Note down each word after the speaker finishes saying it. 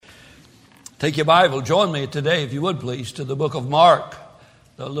Take your Bible, join me today, if you would please, to the book of Mark,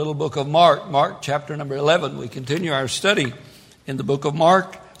 the little book of Mark, Mark chapter number 11. We continue our study in the book of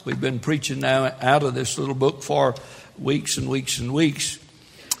Mark. We've been preaching now out of this little book for weeks and weeks and weeks.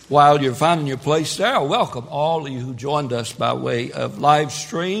 While you're finding your place there, I welcome all of you who joined us by way of live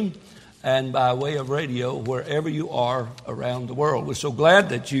stream and by way of radio, wherever you are around the world. We're so glad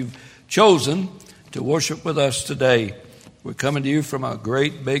that you've chosen to worship with us today. We're coming to you from a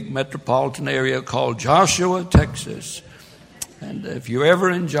great big metropolitan area called Joshua, Texas. And if you're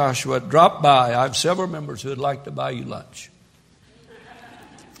ever in Joshua, drop by. I have several members who would like to buy you lunch.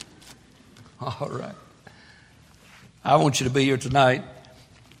 All right. I want you to be here tonight.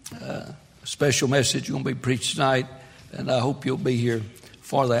 A special message going to be preached tonight, and I hope you'll be here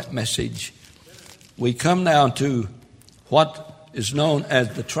for that message. We come now to what is known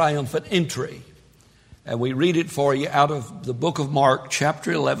as the triumphant entry. And we read it for you out of the book of Mark,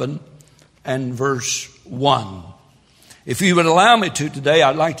 chapter 11 and verse 1. If you would allow me to today,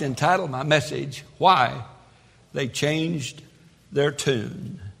 I'd like to entitle my message, Why They Changed Their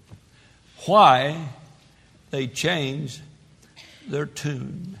Tune. Why They Changed Their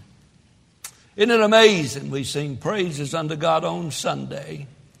Tune. Isn't it amazing? We sing praises unto God on Sunday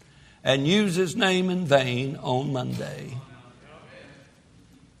and use His name in vain on Monday.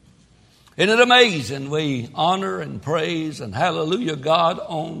 Isn't it amazing? We honor and praise and hallelujah God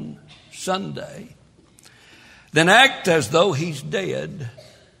on Sunday, then act as though He's dead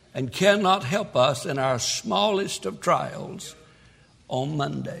and cannot help us in our smallest of trials on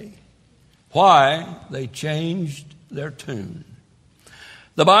Monday. Why they changed their tune.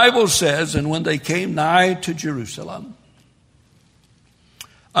 The Bible says, and when they came nigh to Jerusalem,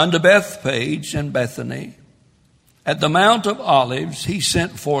 unto Bethphage and Bethany, at the Mount of Olives, He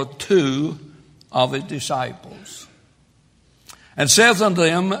sent forth two of His disciples, and saith unto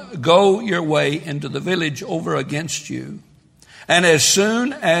them, Go your way into the village over against you, and as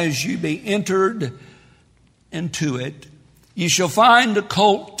soon as you be entered into it, ye shall find a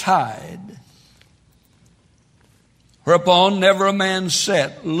colt tied, whereupon never a man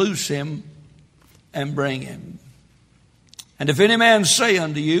sat. Loose him and bring him. And if any man say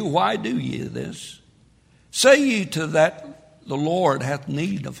unto you, Why do ye this? Say ye to that the Lord hath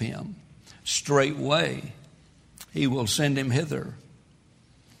need of him. Straightway He will send him hither.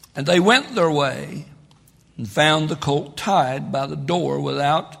 And they went their way and found the colt tied by the door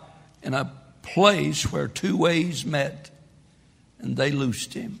without, in a place where two ways met. And they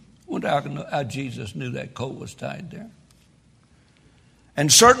loosed him. I wonder how Jesus knew that colt was tied there. And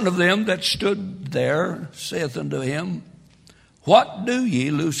certain of them that stood there saith unto him, What do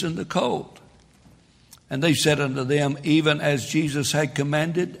ye loosen the colt? And they said unto them, Even as Jesus had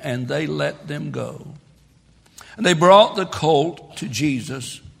commanded, and they let them go. And they brought the colt to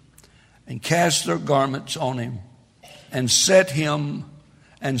Jesus, and cast their garments on him, and set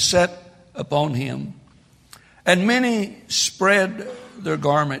upon him. And many spread their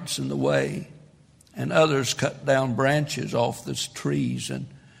garments in the way, and others cut down branches off the trees, and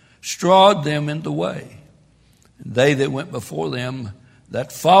strawed them in the way. And they that went before them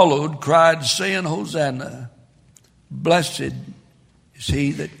that followed cried, saying, Hosanna, blessed is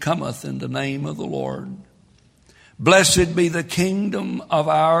he that cometh in the name of the Lord. Blessed be the kingdom of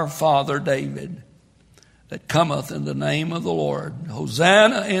our father David, that cometh in the name of the Lord.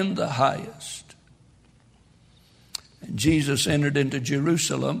 Hosanna in the highest. And Jesus entered into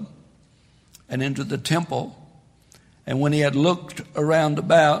Jerusalem and into the temple. And when He had looked around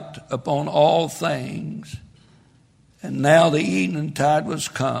about upon all things, and now the evening tide was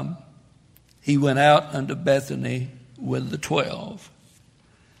come, He went out unto Bethany with the 12.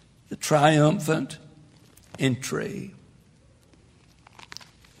 The triumphant entry.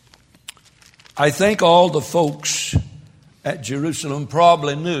 I think all the folks at Jerusalem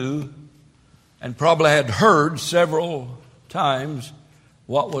probably knew and probably had heard several times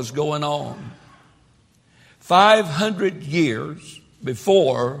what was going on. 500 years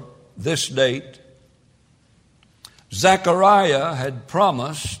before this date, Zechariah had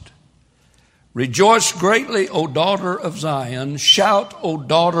promised, Rejoice greatly, O daughter of Zion. Shout, O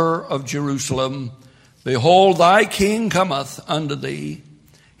daughter of Jerusalem. Behold, thy king cometh unto thee.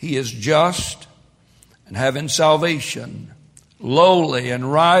 He is just and having salvation, lowly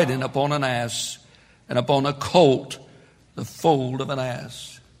and riding upon an ass, and upon a colt, the foal of an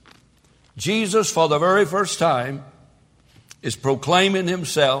ass. Jesus, for the very first time, is proclaiming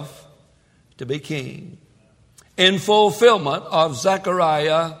Himself to be king, in fulfillment of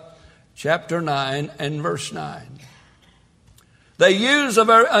Zechariah chapter 9 and verse 9. They use a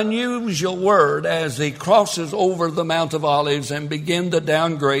very unusual word as he crosses over the Mount of Olives and begin to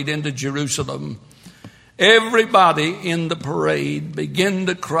downgrade into Jerusalem. Everybody in the parade began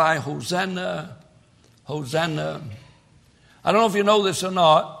to cry, Hosanna, Hosanna. I don't know if you know this or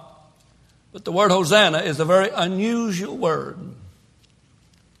not, but the word Hosanna is a very unusual word.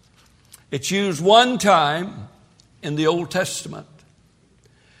 It's used one time in the Old Testament.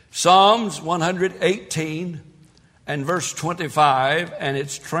 Psalms 118 and verse 25, and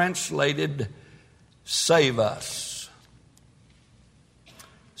it's translated, save us.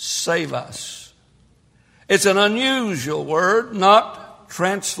 Save us. It's an unusual word, not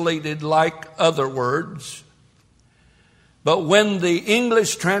translated like other words. But when the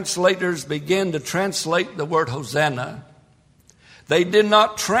English translators began to translate the word Hosanna, they did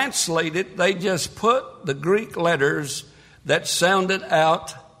not translate it. They just put the Greek letters that sounded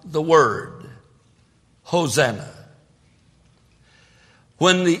out the word Hosanna.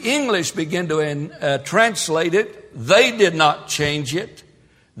 When the English began to translate it, they did not change it.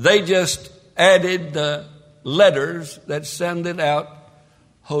 They just added the letters that sounded out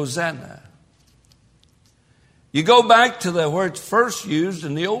Hosanna. You go back to where it's first used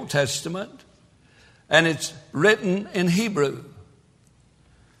in the Old Testament, and it's written in Hebrew.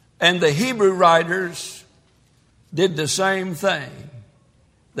 And the Hebrew writers did the same thing.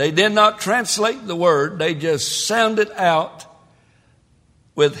 They did not translate the word. They just sounded out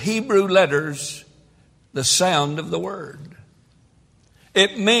with Hebrew letters the sound of the word.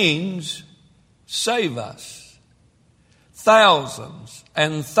 It means save us. Thousands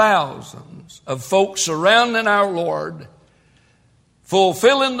and thousands of folks surrounding our Lord,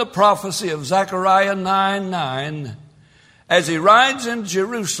 fulfilling the prophecy of Zechariah 9:9, as he rides in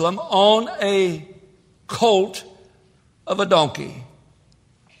Jerusalem on a colt of a donkey.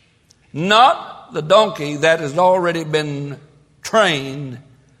 Not the donkey that has already been trained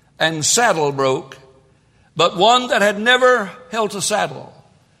and saddle broke, but one that had never held a saddle,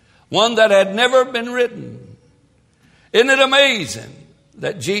 one that had never been ridden. Isn't it amazing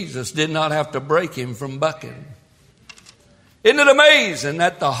that Jesus did not have to break him from bucking? Isn't it amazing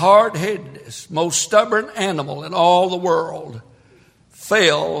that the hard-headed, most stubborn animal in all the world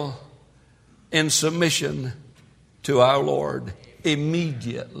fell in submission to our Lord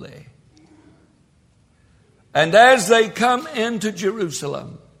immediately? And as they come into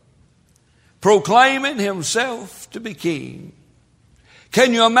Jerusalem, proclaiming himself to be king,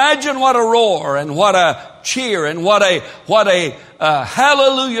 can you imagine what a roar and what a cheer and what a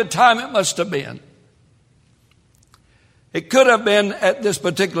hallelujah time it must have been? It could have been at this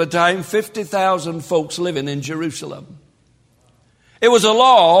particular time 50,000 folks living in Jerusalem. It was a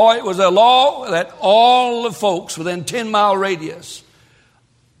law that all the folks within 10-mile radius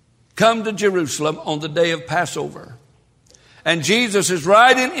come to Jerusalem on the day of Passover. And Jesus is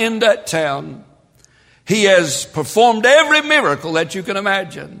riding in that town. He has performed every miracle that you can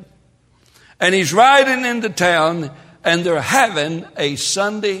imagine. And he's riding into town, and they're having a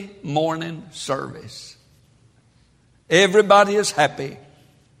Sunday morning service. Everybody is happy.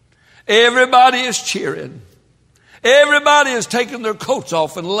 Everybody is cheering. Everybody is taking their coats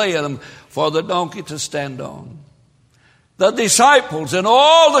off and laying them for the donkey to stand on. The disciples and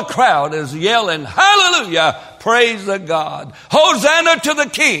all the crowd is yelling, hallelujah, praise the God. Hosanna to the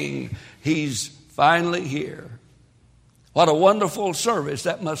King. He's finally here. What a wonderful service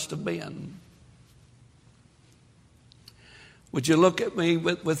that must have been. Would you look at me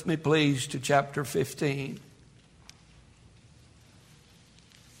with me, please, to chapter 15.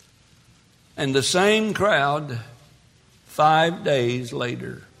 And the same crowd 5 days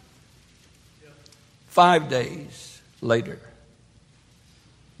later. 5 days later.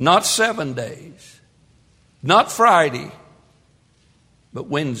 Not 7 days. Not Friday, but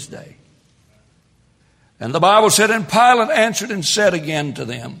Wednesday. And the Bible said, and Pilate answered and said again to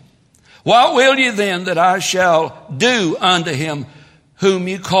them, what will ye then that I shall do unto him whom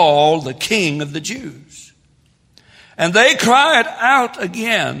ye call the King of the Jews? And they cried out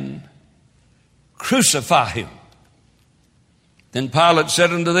again, crucify him. Then Pilate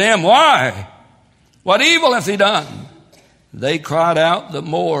said unto them, why? What evil hath he done? They cried out the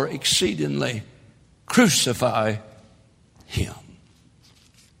more exceedingly, crucify him.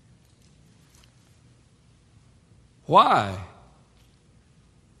 Why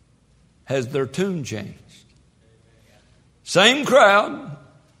has their tune changed? Same crowd,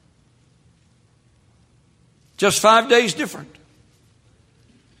 just 5 days different.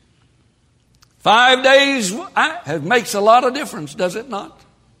 5 days makes a lot of difference, does it not?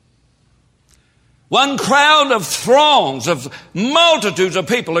 One crowd of throngs, of multitudes of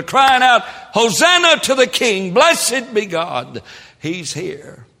people are crying out, Hosanna to the King, blessed be God. He's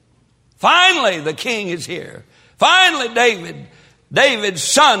here. Finally, the king is here. Finally, David's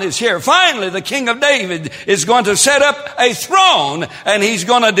son is here. Finally, the King of David is going to set up a throne, and he's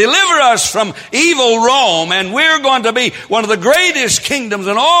going to deliver us from evil Rome, and we're going to be one of the greatest kingdoms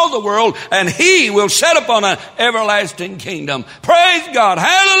in all the world, and he will set up on an everlasting kingdom. Praise God.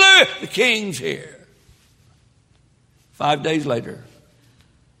 Hallelujah. The king's here. 5 days later,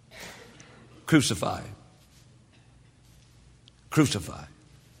 crucified. Crucified.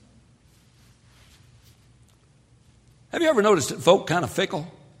 Have you ever noticed that folk kind of fickle?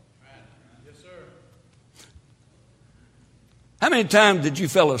 Yes, sir. How many times did you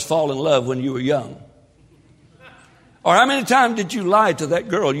fellas fall in love when you were young? Or how many times did you lie to that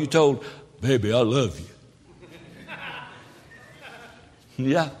girl you told, baby, I love you?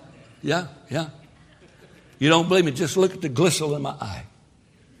 Yeah. You don't believe me? Just look at the glistle in my eye.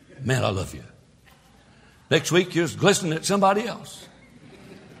 Man, I love you. Next week, you're glistening at somebody else.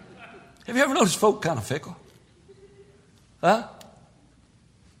 Have you ever noticed folk kind of fickle? Huh?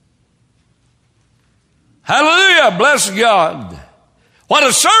 Hallelujah. Bless God. What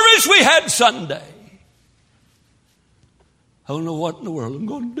a service we had Sunday. I don't know what in the world I'm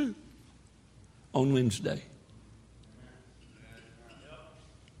going to do on Wednesday.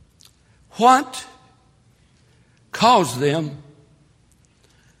 What caused them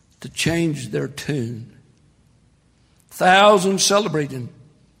to change their tune? Thousands celebrating.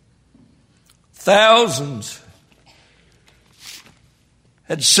 Thousands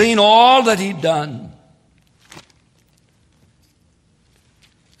had seen all that he'd done.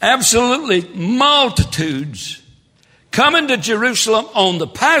 Absolutely multitudes coming to Jerusalem on the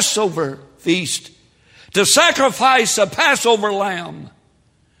Passover feast to sacrifice a Passover lamb,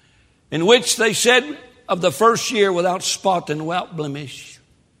 in which they said of the first year without spot and without blemish.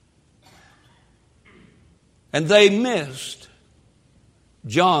 And they missed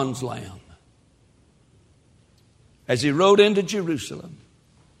John's lamb as he rode into Jerusalem.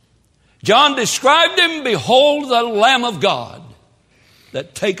 John described him, behold the Lamb of God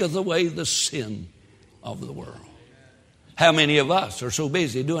that taketh away the sin of the world. How many of us are so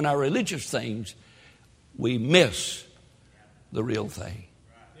busy doing our religious things, we miss the real thing?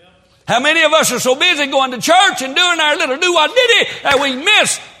 How many of us are so busy going to church and doing our little do-what-did-it that we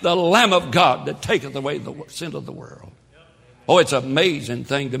miss the Lamb of God that taketh away the sin of the world? Oh, it's an amazing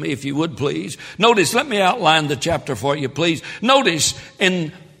thing to me, if you would please. Notice, let me outline the chapter for you, please. Notice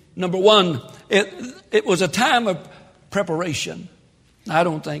in number 1, it was a time of preparation. I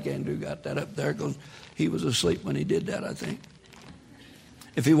don't think Andrew got that up there because he was asleep when he did that, I think.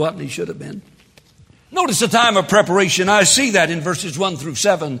 If he wasn't, he should have been. Notice the time of preparation. I see that in verses 1 through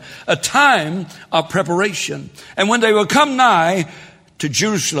 7. A time of preparation. And when they will come nigh to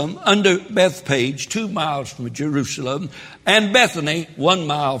Jerusalem, unto Bethpage, 2 miles from Jerusalem, and Bethany, 1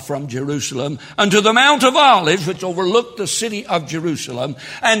 mile from Jerusalem, unto the Mount of Olives, which overlooked the city of Jerusalem.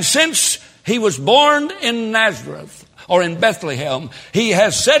 And since he was born in Nazareth, or in Bethlehem, he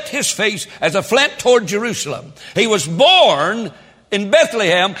has set his face as a flint toward Jerusalem. He was born in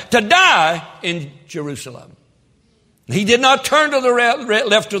Bethlehem to die in Jerusalem. He did not turn to the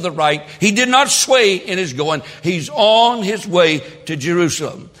left or the right. He did not sway in his going. He's on his way to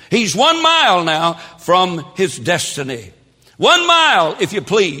Jerusalem. He's 1 mile now from his destiny. 1 mile, if you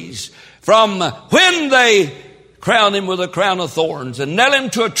please, from when they crown him with a crown of thorns and nail him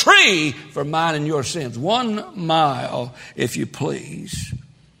to a tree for mine and your sins. 1 mile, if you please.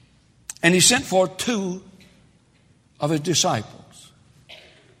 And he sent forth 2 of his disciples,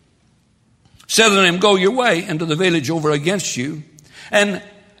 said unto him, go your way into the village over against you, and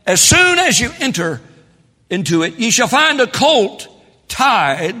as soon as you enter into it, ye shall find a colt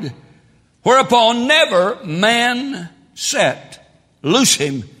tied, whereupon never man sat. Loose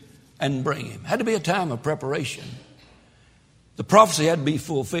him and bring him. Had to be a time of preparation. The prophecy had to be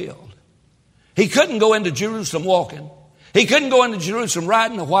fulfilled. He couldn't go into Jerusalem walking. He couldn't go into Jerusalem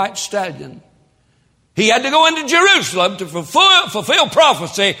riding a white stallion. He had to go into Jerusalem to fulfill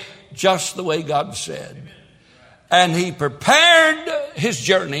prophecy just the way God said. And he prepared his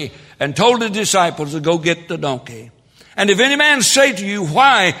journey and told the disciples to go get the donkey. And if any man say to you,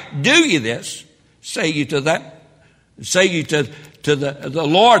 why do ye this? Say ye to the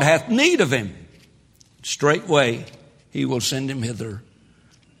Lord hath need of him. Straightway he will send him hither.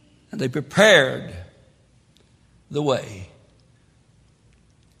 And they prepared the way.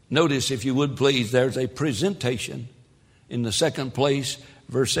 Notice, if you would please, there's a presentation in the second place,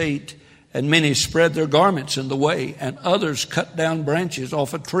 verse 8. And many spread their garments in the way, and others cut down branches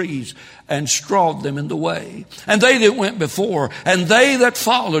off of trees and strawed them in the way. And they that went before and they that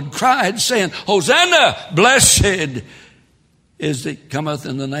followed cried, saying, Hosanna, blessed is that cometh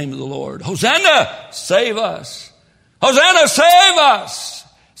in the name of the Lord. Hosanna, save us. Hosanna, save us.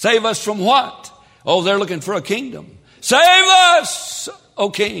 Save us from what? Oh, they're looking for a kingdom. Save us, O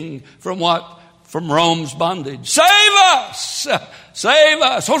King, from what? From Rome's bondage. Save us. Save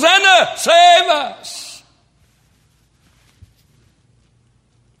us. Hosanna, save us.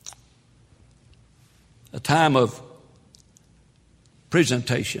 A time of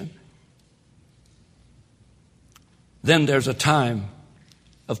presentation. Then there's a time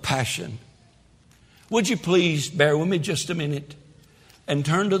of passion. Would you please bear with me just a minute and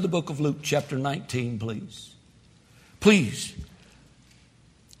turn to the book of Luke chapter 19, please. Please,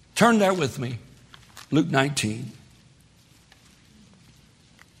 turn there with me. Luke 19.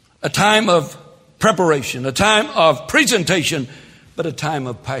 A time of preparation, a time of presentation, but a time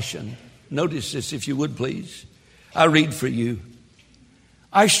of passion. Notice this, if you would, please. I read for you.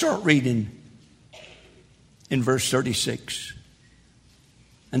 I start reading in verse 36.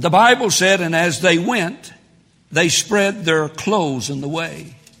 And the Bible said, and as they went, they spread their clothes in the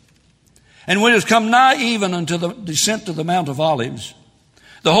way. And when it was come nigh even unto the descent of the Mount of Olives,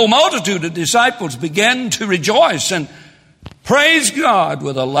 the whole multitude of disciples began to rejoice and praise God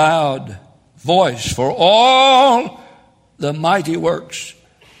with a loud voice for all the mighty works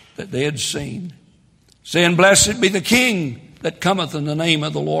that they had seen, saying, Blessed be the King that cometh in the name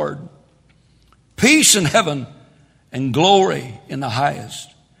of the Lord. Peace in heaven and glory in the highest.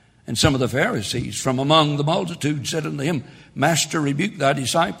 And some of the Pharisees from among the multitude said unto him, Master, rebuke thy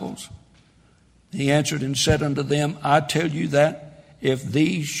disciples. He answered and said unto them, I tell you that if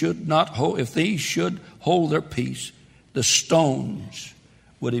these should hold their peace, the stones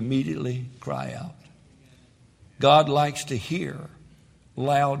would immediately cry out. God likes to hear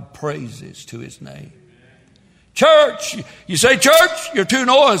loud praises to his name. Church, you say, church, you're too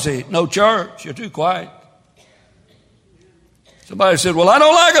noisy. No, church, you're too quiet. Somebody said, well, I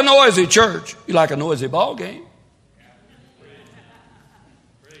don't like a noisy church. You like a noisy ball game.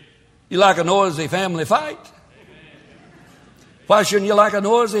 You like a noisy family fight. Why shouldn't you like a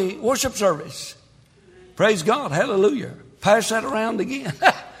noisy worship service? Praise God. Hallelujah. Pass that around again.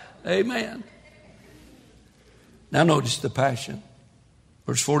 Amen. Now notice the passion.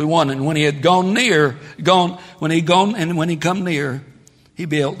 Verse 41, and when he had come near, he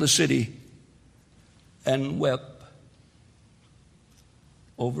beheld the city and wept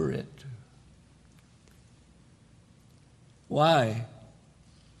over it. Why?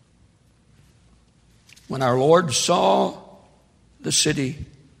 When our Lord saw the city,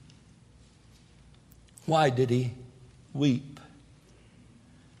 why did he weep?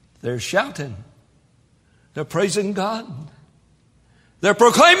 They're shouting. They're praising God. They're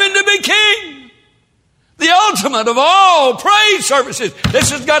proclaiming to be king. The ultimate of all praise services. This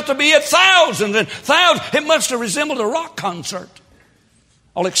has got to be at thousands and thousands. It must have resembled a rock concert.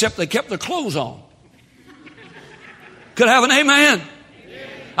 All except they kept their clothes on. Could I have an amen?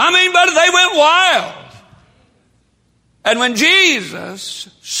 I mean, but they went wild. And when Jesus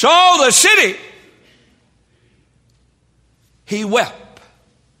saw the city, he wept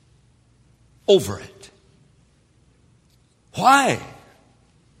over it. Why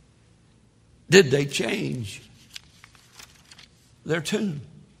did they change their tune?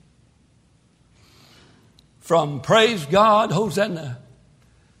 From praise God, Hosanna,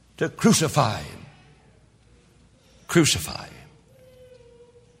 to crucify him. Crucify him.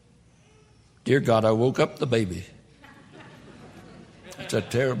 Dear God, I woke up the baby. It's a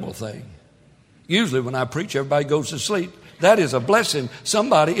terrible thing. Usually when I preach, everybody goes to sleep. That is a blessing.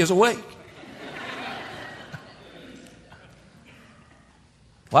 Somebody is awake.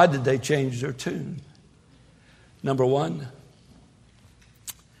 Why did they change their tune? Number one,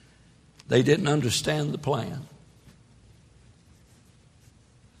 they didn't understand the plan.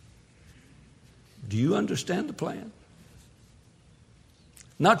 Do you understand the plan?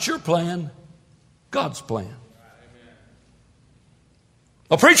 Not your plan, God's plan.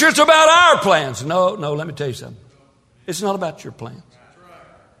 Well, preacher, it's about our plans. No, let me tell you something. It's not about your plans.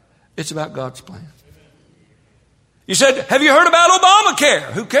 It's about God's plan. You said, have you heard about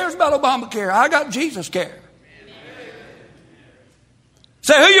Obamacare? Who cares about Obamacare? I got Jesus care.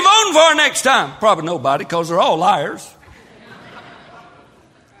 Say, who you voting for next time? Probably nobody, because they're all liars.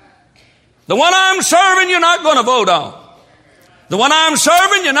 The one I'm serving, you're not going to vote on. The one I'm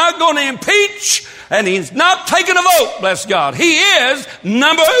serving, you're not going to impeach, and he's not taking a vote, bless God. He is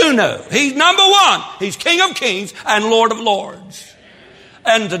number uno. He's number one. He's King of Kings and Lord of Lords.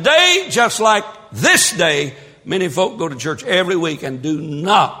 And today, just like this day, many folk go to church every week and do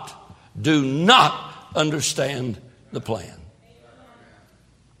not understand the plan.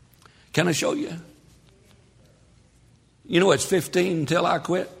 Can I show you? You know, it's 15 until I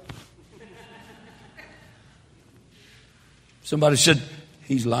quit. Somebody said,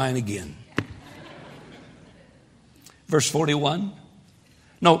 he's lying again. Verse 41.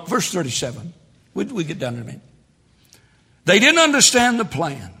 No, verse 37. We get down to a minute. They didn't understand the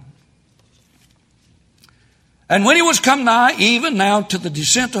plan. And when he was come nigh, even now to the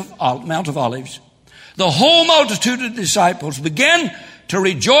descent of Mount of Olives, the whole multitude of disciples began to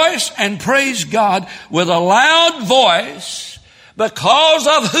rejoice and praise God with a loud voice because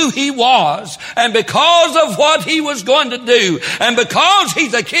of who he was and because of what he was going to do and because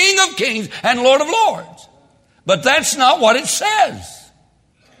he's the King of Kings and Lord of Lords. But that's not what it says.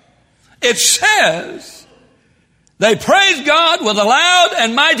 It says they praised God with a loud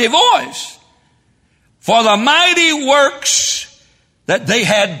and mighty voice for the mighty works that they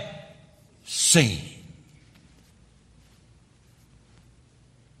had seen.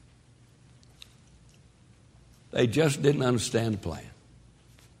 They just didn't understand the plan.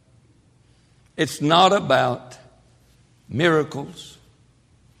 It's not about miracles.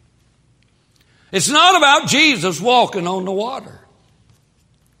 It's not about Jesus walking on the water.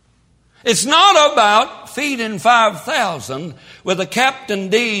 It's not about feeding 5,000 with a Captain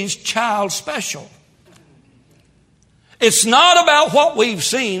D's child special. It's not about what we've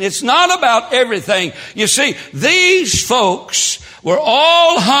seen. It's not about everything. You see, these folks were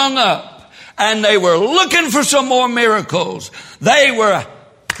all hung up and they were looking for some more miracles. They were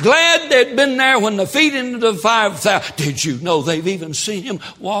glad they'd been there when the feeding of the 5,000. Did you know they've even seen him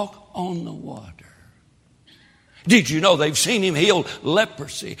walk on the water? Did you know they've seen him heal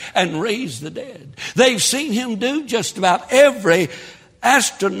leprosy and raise the dead? They've seen him do just about every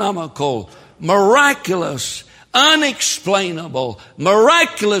astronomical, miraculous, unexplainable,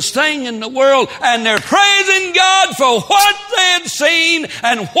 miraculous thing in the world, and they're praising God for what they had seen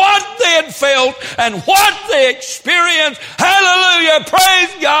and what they had felt and what they experienced. Hallelujah!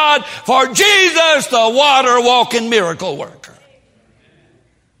 Praise God for Jesus, the water-walking miracle worker.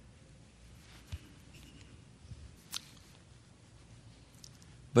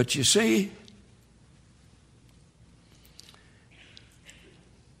 But you see,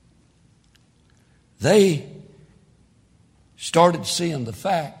 they started seeing the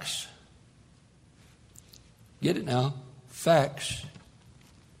facts. Get it now? Facts.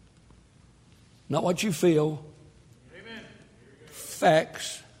 Not what you feel. Amen.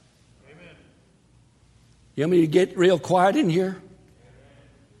 Facts. Amen. You want me to get real quiet in here?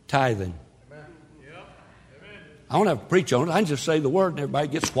 Tithing. I don't have to preach on it. I can just say the word and everybody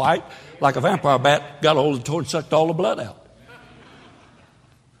gets white like a vampire bat got a hold of the torch and sucked all the blood out.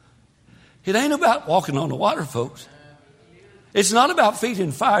 It ain't about walking on the water, folks. It's not about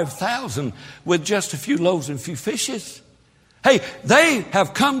feeding 5,000 with just a few loaves and a few fishes. Hey, they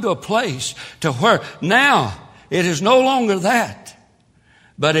have come to a place to where now it is no longer that,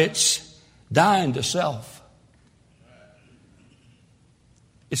 but it's dying to self.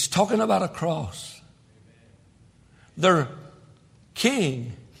 It's talking about a cross. Their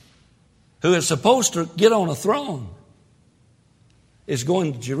king, who is supposed to get on a throne, is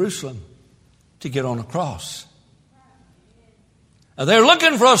going to Jerusalem to get on a cross. Now they're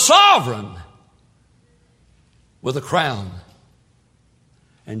looking for a sovereign with a crown.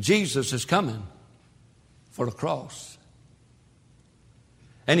 And Jesus is coming for the cross.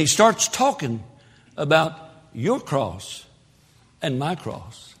 And he starts talking about your cross and my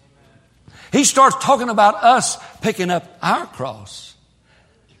cross. He starts talking about us picking up our cross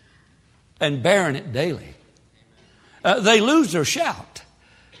and bearing it daily. They lose their shout.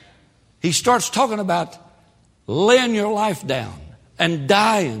 He starts talking about laying your life down and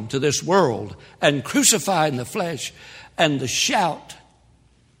dying to this world and crucifying the flesh, and the shout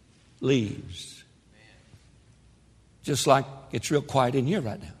leaves. Just like it's real quiet in here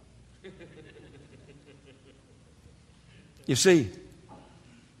right now. You see,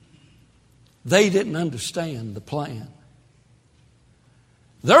 they didn't understand the plan.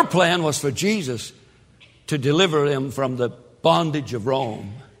 Their plan was for Jesus to deliver them from the bondage of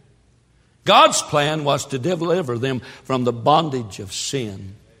Rome. God's plan was to deliver them from the bondage of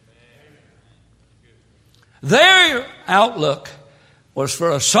sin. Their outlook was for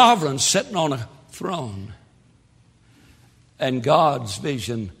a sovereign sitting on a throne. And God's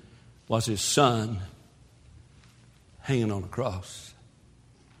vision was his son hanging on a cross.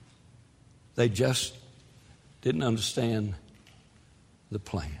 They just didn't understand the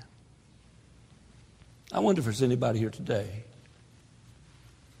plan. I wonder if there's anybody here today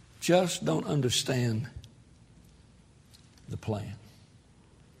just don't understand the plan.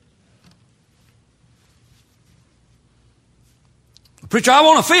 Preacher, I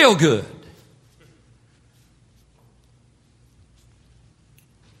want to feel good.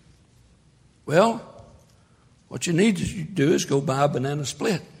 What you need to do is go buy a banana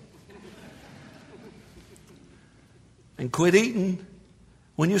split. And quit eating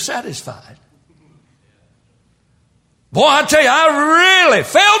when you're satisfied. Boy, I tell you, I really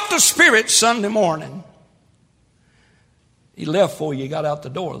felt the Spirit Sunday morning. He left before you got out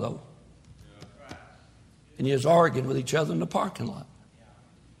the door, though. And you was arguing with each other in the parking lot.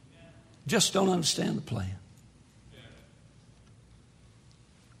 Just don't understand the plan.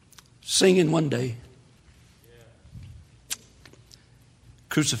 Singing one day.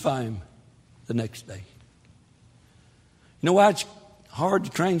 Crucify him the next day. You know why it's hard to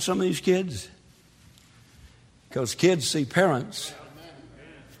train some of these kids? Because kids see parents,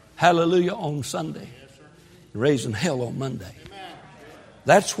 hallelujah, on Sunday, raising hell on Monday.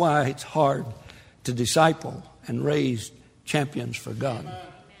 That's why it's hard to disciple and raise champions for God.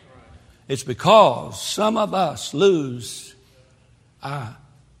 It's because some of us lose our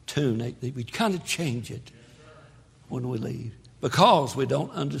tune. We kind of change it when we leave because we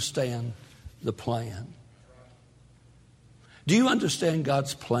don't understand the plan. Do you understand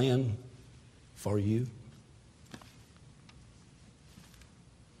God's plan for you?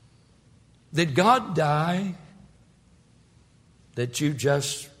 Did God die that you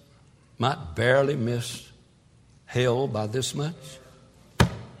just might barely miss hell by this much?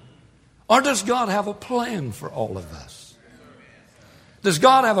 Or does God have a plan for all of us? Does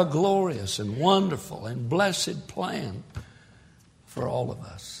God have a glorious and wonderful and blessed plan for all of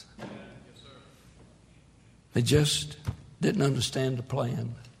us? They just didn't understand the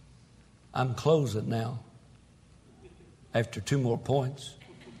plan. I'm closing now after 2 more points.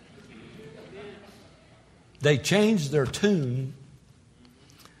 They changed their tune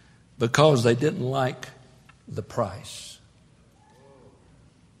because they didn't like the price.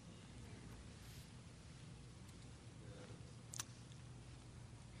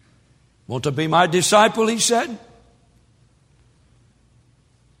 Want to be my disciple, he said.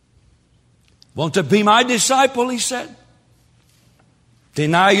 Want to be my disciple, he said.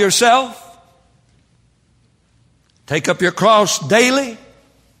 Deny yourself. Take up your cross daily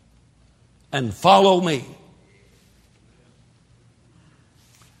and follow me.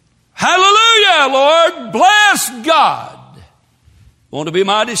 Hallelujah, Lord. Bless God. Want to be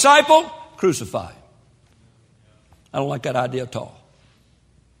my disciple? Crucify. I don't like that idea at all.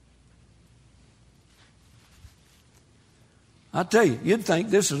 I tell you, you'd think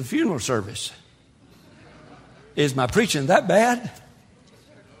this is a funeral service. Is my preaching that bad?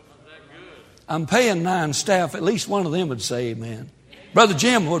 I'm paying 9 staff. At least one of them would say amen. Brother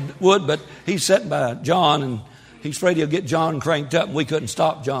Jim would, but he's sitting by John, and he's afraid he'll get John cranked up, and we couldn't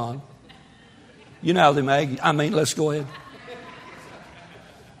stop John. You know them, Maggie. Let's go ahead.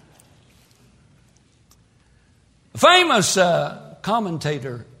 A famous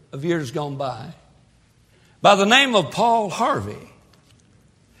commentator of years gone by the name of Paul Harvey.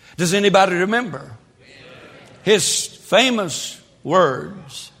 Does anybody remember his famous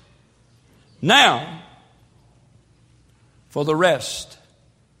words? Now, for the rest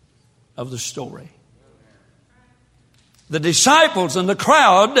of the story. The disciples and the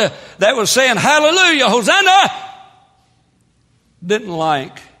crowd that was saying, hallelujah, Hosanna, didn't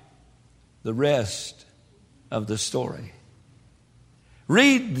like the rest of the story.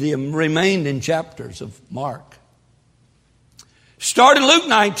 Read the remaining chapters of Mark. Start in Luke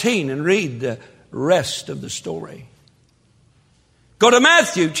 19 and read the rest of the story. Go to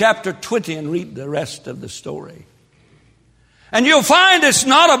Matthew chapter 20 and read the rest of the story. And you'll find it's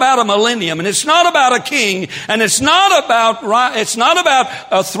not about a millennium, and it's not about a king, and it's not about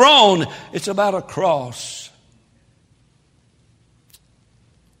a throne. It's about a cross.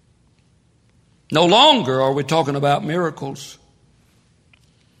 No longer are we talking about miracles.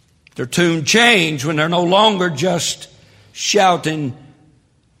 Their tune changed when they're no longer just shouting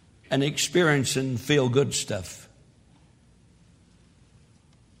and experiencing feel-good stuff.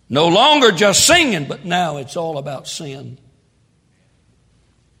 No longer just singing, but now it's all about sin.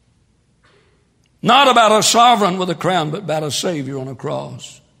 Not about a sovereign with a crown, but about a Savior on a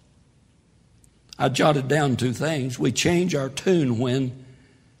cross. I jotted down 2 things. We change our tune when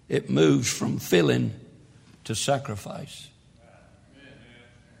it moves from filling to sacrifice.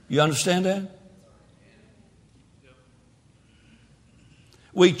 You understand that?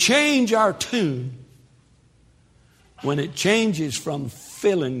 We change our tune when it changes from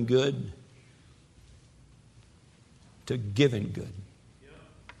feeling good to giving good.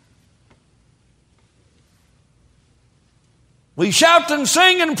 We shout and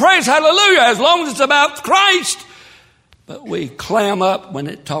sing and praise hallelujah as long as it's about Christ. But we clam up when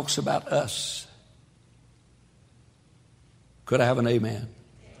it talks about us. Could I have an amen?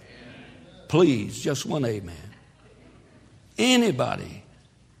 Please, just one amen. Anybody.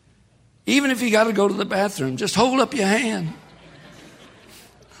 Even if you got to go to the bathroom, just hold up your hand.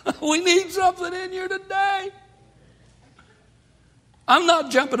 We need something in here today. I'm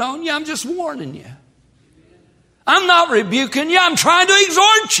not jumping on you. I'm just warning you. I'm not rebuking you. I'm trying to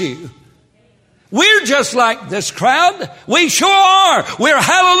exhort you. We're just like this crowd. We sure are. We're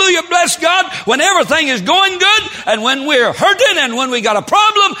hallelujah, bless God, when everything is going good, and when we're hurting, and when we got a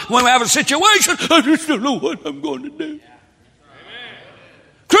problem, when we have a situation, I just don't know what I'm going to do.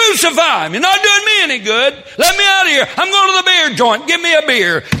 Crucify him. You're not doing me any good. Let me out of here. I'm going to the beer joint. Give me a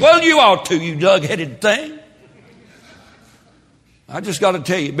beer. Well, you ought to, you lug-headed thing. I just got to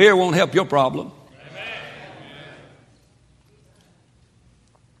tell you, beer won't help your problem.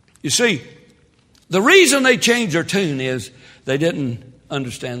 You see, the reason they changed their tune is they didn't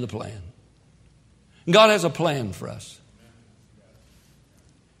understand the plan. God has a plan for us.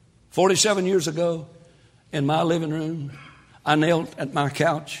 47 years ago, in my living room, I knelt at my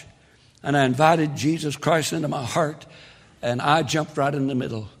couch and I invited Jesus Christ into my heart, and I jumped right in the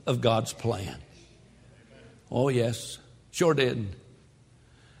middle of God's plan. Oh, yes, sure did.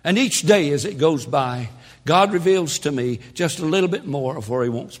 And each day as it goes by, God reveals to me just a little bit more of where He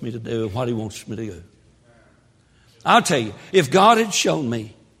wants me to do and what He wants me to do. I'll tell you, if God had shown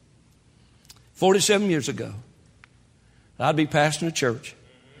me 47 years ago that I'd be pastoring a church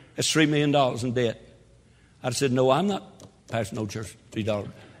that's $3 million in debt, I'd have said, no, I'm not pastoring no church $3.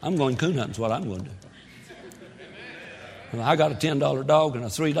 I'm going coon hunting is what I'm going to do. Well, I got a $10 dog and a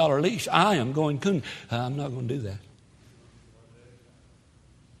 $3 leash. I am going coon. I'm not going to do that.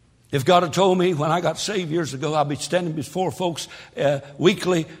 If God had told me when I got saved years ago, I'd be standing before folks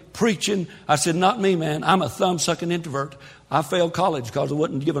weekly preaching, I said, not me, man. I'm a thumb-sucking introvert. I failed college because I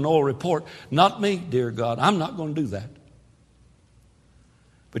wouldn't give an oral report. Not me, dear God. I'm not going to do that.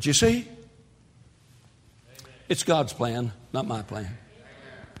 But you see, it's God's plan, not my plan.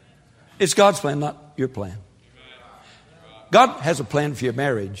 It's God's plan, not your plan. God has a plan for your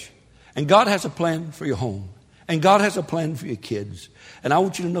marriage, and God has a plan for your home, and God has a plan for your kids. And I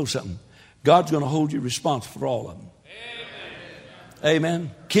want you to know something. God's going to hold you responsible for all of them. Amen.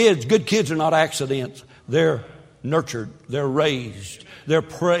 Amen. Kids, good kids are not accidents. They're nurtured. They're raised. They're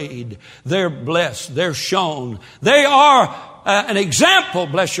prayed. They're blessed. They're shown. They are an example,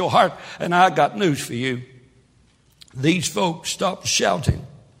 bless your heart. And I got news for you. These folks stopped shouting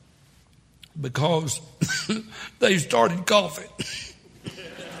because they started coughing.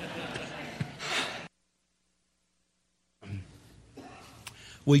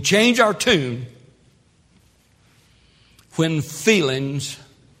 We change our tune when feelings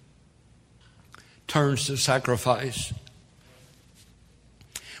turns to sacrifice.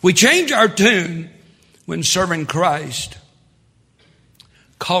 We change our tune when serving Christ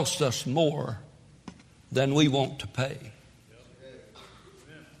costs us more than we want to pay.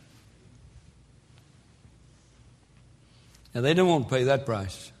 Now, they didn't want to pay that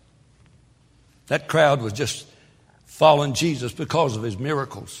price. That crowd was just following Jesus because of His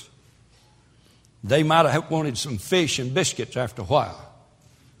miracles. They might have wanted some fish and biscuits after a while.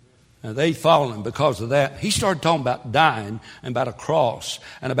 Now, they followed Him because of that. He started talking about dying and about a cross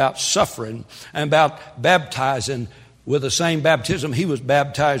and about suffering and about baptizing with the same baptism He was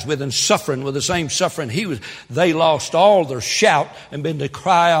baptized with and suffering with the same suffering He was. They lost all their shout and began to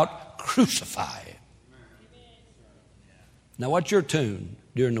cry out, crucify Him. Now, what's your tune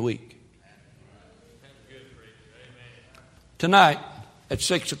during the week? Tonight at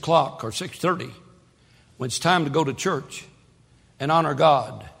 6 o'clock or 6:30, when it's time to go to church and honor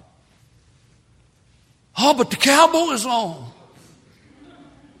God. Oh, but the Cowboys on.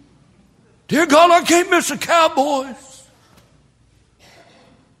 Dear God, I can't miss the Cowboys.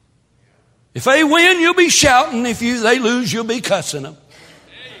 If they win, you'll be shouting. If they lose, you'll be cussing them.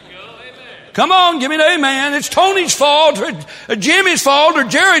 There you go, amen. Come on, give me an amen. It's Tony's fault, or Jimmy's fault, or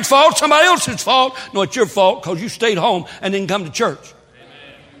Jerry's fault, somebody else's fault. No, it's your fault because you stayed home and didn't come to church.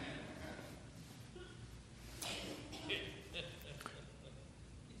 Amen.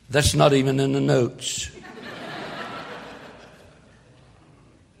 That's not even in the notes.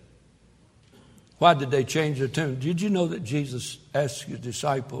 Why did they change their tune? Did you know that Jesus asked His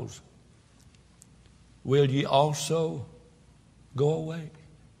disciples, will ye also go away?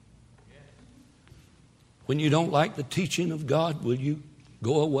 When you don't like the teaching of God, will you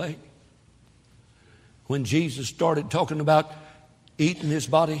go away? When Jesus started talking about eating His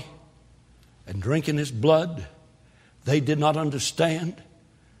body and drinking His blood, they did not understand.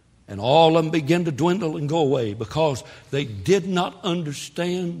 And all of them began to dwindle and go away because they did not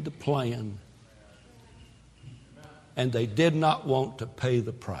understand the plan. And they did not want to pay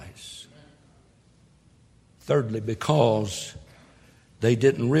the price. Thirdly, because they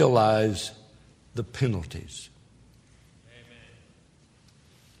didn't realize the penalties.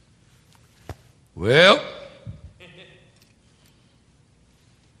 Well,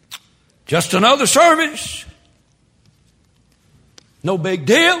 just another service. No big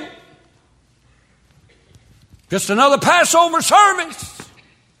deal. Just another Passover service.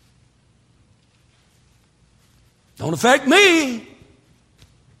 Don't affect me.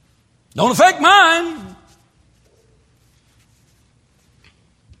 Don't affect mine.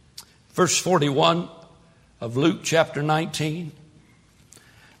 Verse 41 of Luke chapter 19.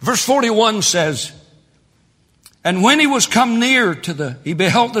 Verse 41 says, and when he was come near to he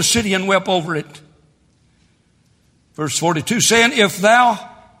beheld the city and wept over it. Verse 42 saying, if thou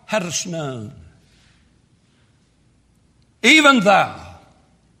hadst known, even thou,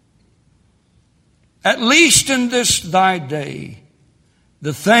 at least in this thy day,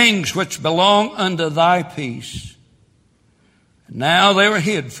 the things which belong unto thy peace, now they were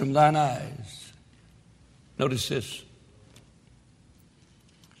hid from thine eyes. Notice this.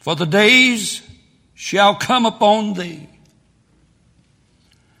 For the days shall come upon thee,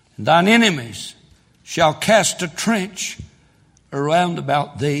 and thine enemies shall cast a trench around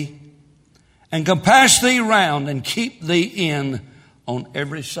about thee, and compass thee round, and keep thee in on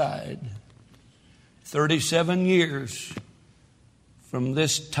every side. 37 years from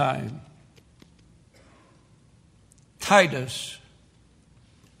this time, Titus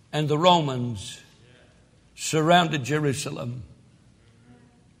and the Romans surrounded Jerusalem.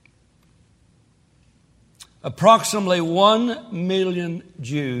 Approximately 1 million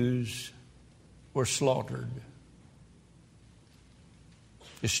Jews were slaughtered.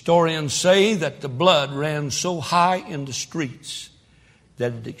 Historians say that the blood ran so high in the streets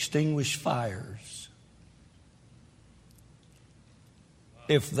that it extinguished fires.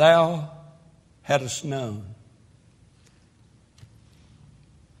 If thou hadst known,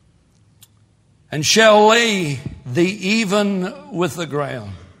 and shall lay thee even with the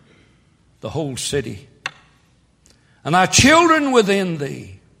ground, the whole city, and thy children within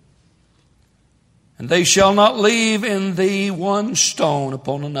thee, and they shall not leave in thee one stone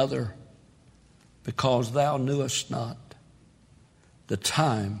upon another, because thou knewest not the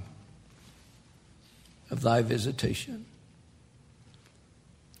time of thy visitation.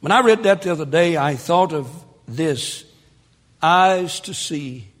 When I read that the other day, I thought of this: eyes to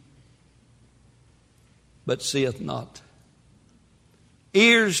see, but seeth not;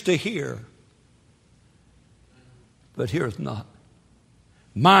 ears to hear, but heareth not;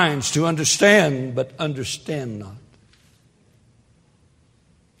 minds to understand, but understand not.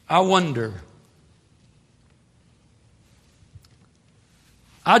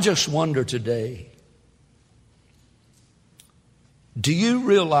 I just wonder today, do you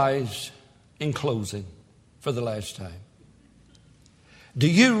realize, in closing, for the last time, do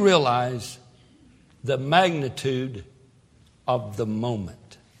you realize the magnitude of the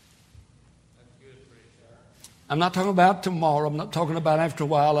moment? I'm not talking about tomorrow. I'm not talking about after a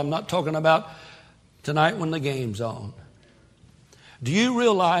while. I'm not talking about tonight when the game's on. Do you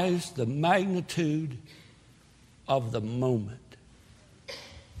realize the magnitude of the moment?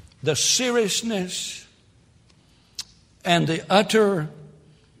 The seriousness and the utter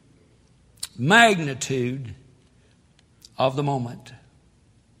magnitude of the moment.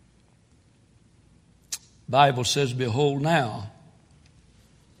 The Bible says, behold, now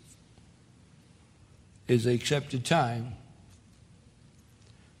is the accepted time.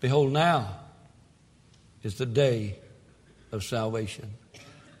 Behold, now is the day of salvation.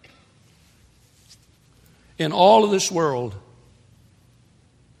 In all of this world,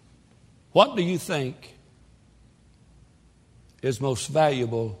 what do you think is most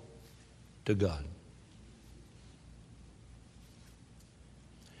valuable to God?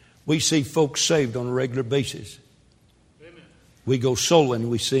 We see folks saved on a regular basis. Amen. We go soul winning,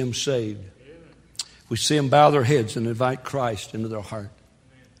 we see them saved. Amen. We see them bow their heads and invite Christ into their heart.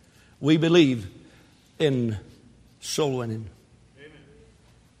 Amen. We believe in soul winning. Amen.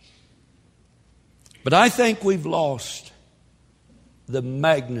 But I think we've lost the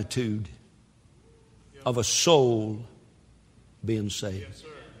magnitude of a soul being saved. Yes, sir.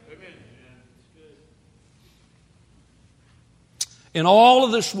 Amen. In all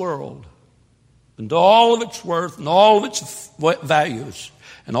of this world, and all of its worth, and all of its values,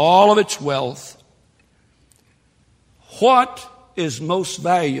 and all of its wealth, what is most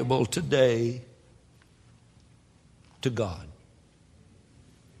valuable today to God?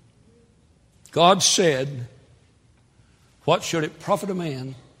 God said, what should it profit a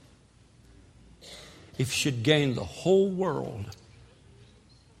man if he should gain the whole world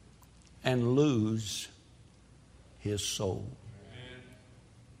and lose his soul.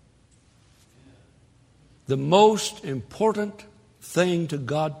 The most important thing to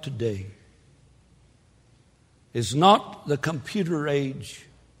God today is not the computer age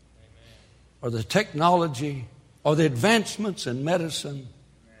or the technology or the advancements in medicine.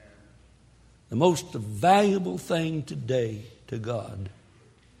 The most valuable thing today to God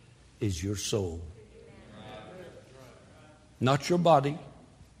is your soul. Not your body.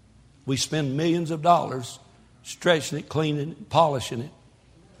 We spend millions of dollars stretching it, cleaning it, polishing it.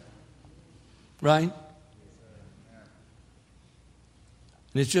 Right?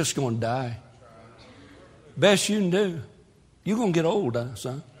 And it's just going to die. Best you can do. You're going to get old,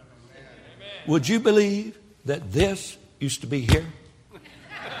 son. Would you believe that this used to be here?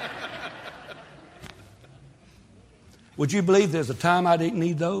 Would you believe there's a time I didn't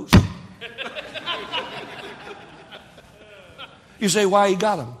need those? You say, why you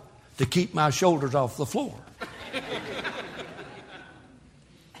got them? To keep my shoulders off the floor.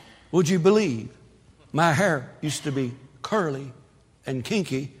 Would you believe my hair used to be curly and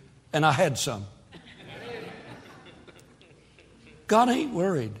kinky, and I had some? God ain't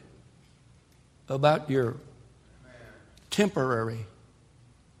worried about your temporary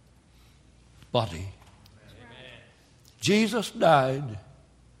body. Jesus died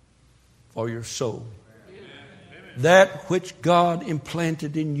for your soul. That which God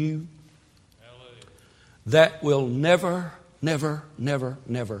implanted in you, that will never, never, never,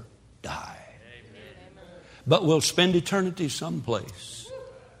 never die. But will spend eternity someplace.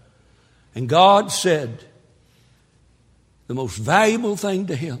 And God said the most valuable thing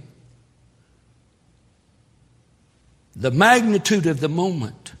to him, the magnitude of the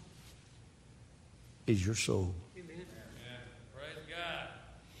moment, is your soul.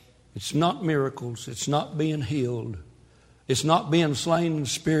 It's not miracles. It's not being healed. It's not being slain in the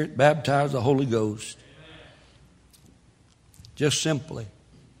Spirit, baptized the Holy Ghost. Just simply,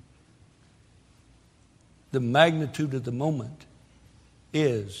 the magnitude of the moment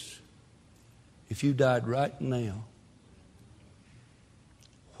is, if you died right now,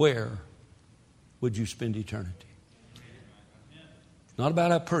 where would you spend eternity? It's not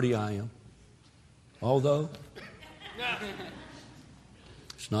about how pretty I am, although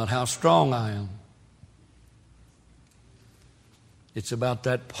it's not how strong I am. It's about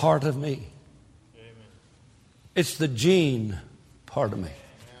that part of me. It's the gene part of me.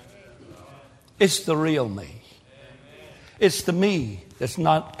 It's the real me. It's the me that's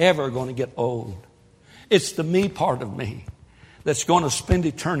not ever going to get old. It's the me part of me that's going to spend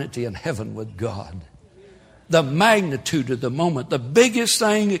eternity in heaven with God. The magnitude of the moment, the biggest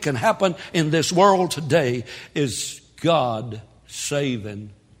thing that can happen in this world today is God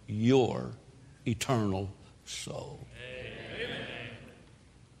saving your eternal soul.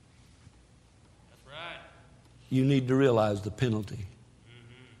 You need to realize the penalty.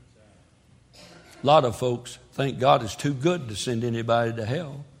 A lot of folks think God is too good to send anybody to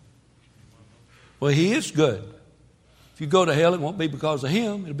hell. Well, He is good. If you go to hell, it won't be because of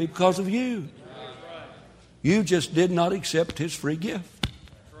Him. It'll be because of you. You just did not accept His free gift.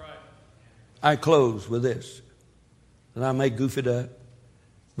 I close with this. And I may goof it up.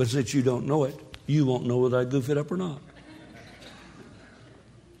 But since you don't know it, you won't know whether I goof it up or not.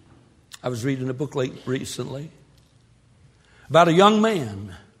 I was reading a book recently about a young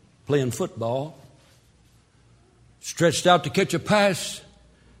man playing football, stretched out to catch a pass,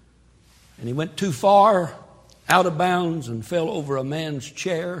 and he went too far out of bounds and fell over a man's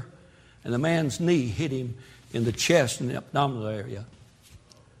chair, and the man's knee hit him in the chest and the abdominal area.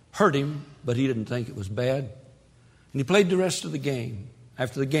 Hurt him, but he didn't think it was bad. And he played the rest of the game.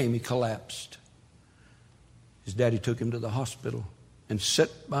 After the game, he collapsed. His daddy took him to the hospital and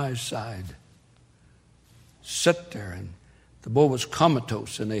sat by his side. Sat there, and the boy was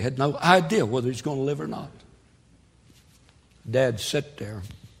comatose, and they had no idea whether he's going to live or not. Dad sat there.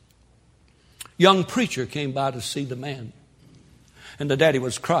 Young preacher came by to see the man. And the daddy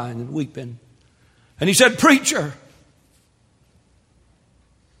was crying and weeping. And he said, "Preacher,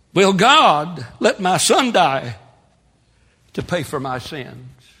 will God let my son die to pay for my sins?"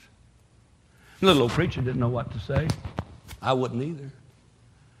 The little old preacher didn't know what to say. I wouldn't either.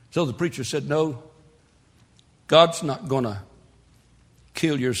 So the preacher said, "No, God's not going to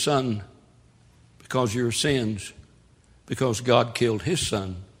kill your son because of your sins, because God killed His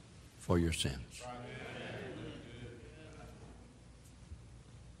son for your sins."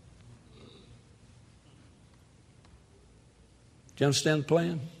 Do you understand the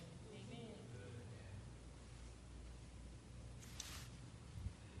plan?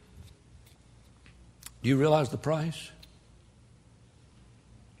 Do you realize the price?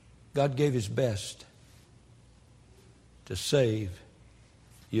 God gave His best to save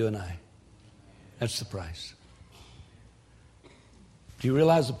you and I. That's the price. Do you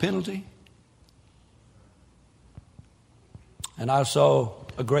realize the penalty? And I saw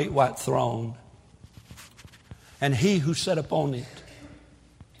a great white throne, and he who sat upon it,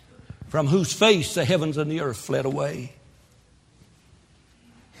 from whose face the heavens and the earth fled away.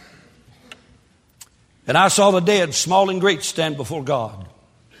 And I saw the dead, small and great, stand before God.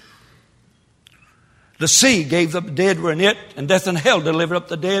 The sea gave up the dead were in it, and death and hell delivered up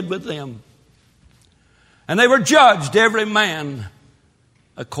the dead with them. And they were judged, every man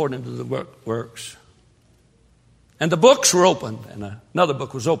according to the works. And the books were opened, and another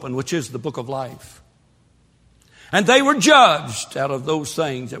book was opened, which is the book of life. And they were judged out of those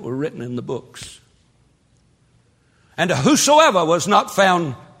things that were written in the books. And whosoever was not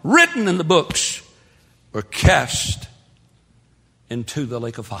found written in the books were cast into the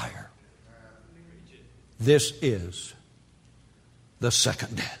lake of fire. This is the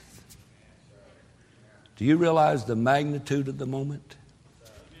second death. Do you realize the magnitude of the moment?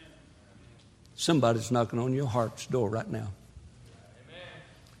 Somebody's knocking on your heart's door right now.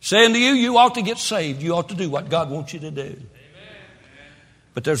 Saying to you, you ought to get saved. You ought to do what God wants you to do.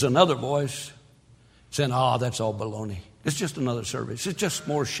 But there's another voice saying, that's all baloney. It's just another service. It's just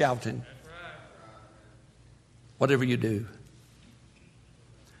more shouting. Whatever you do.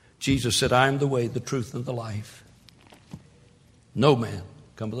 Jesus said, I am the way, the truth, and the life. No man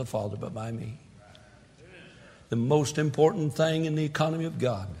come to the Father but by me. The most important thing in the economy of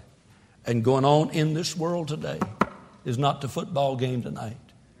God and going on in this world today is not the football game tonight.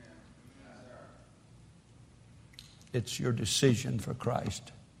 It's your decision for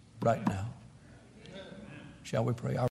Christ right now. Shall we pray?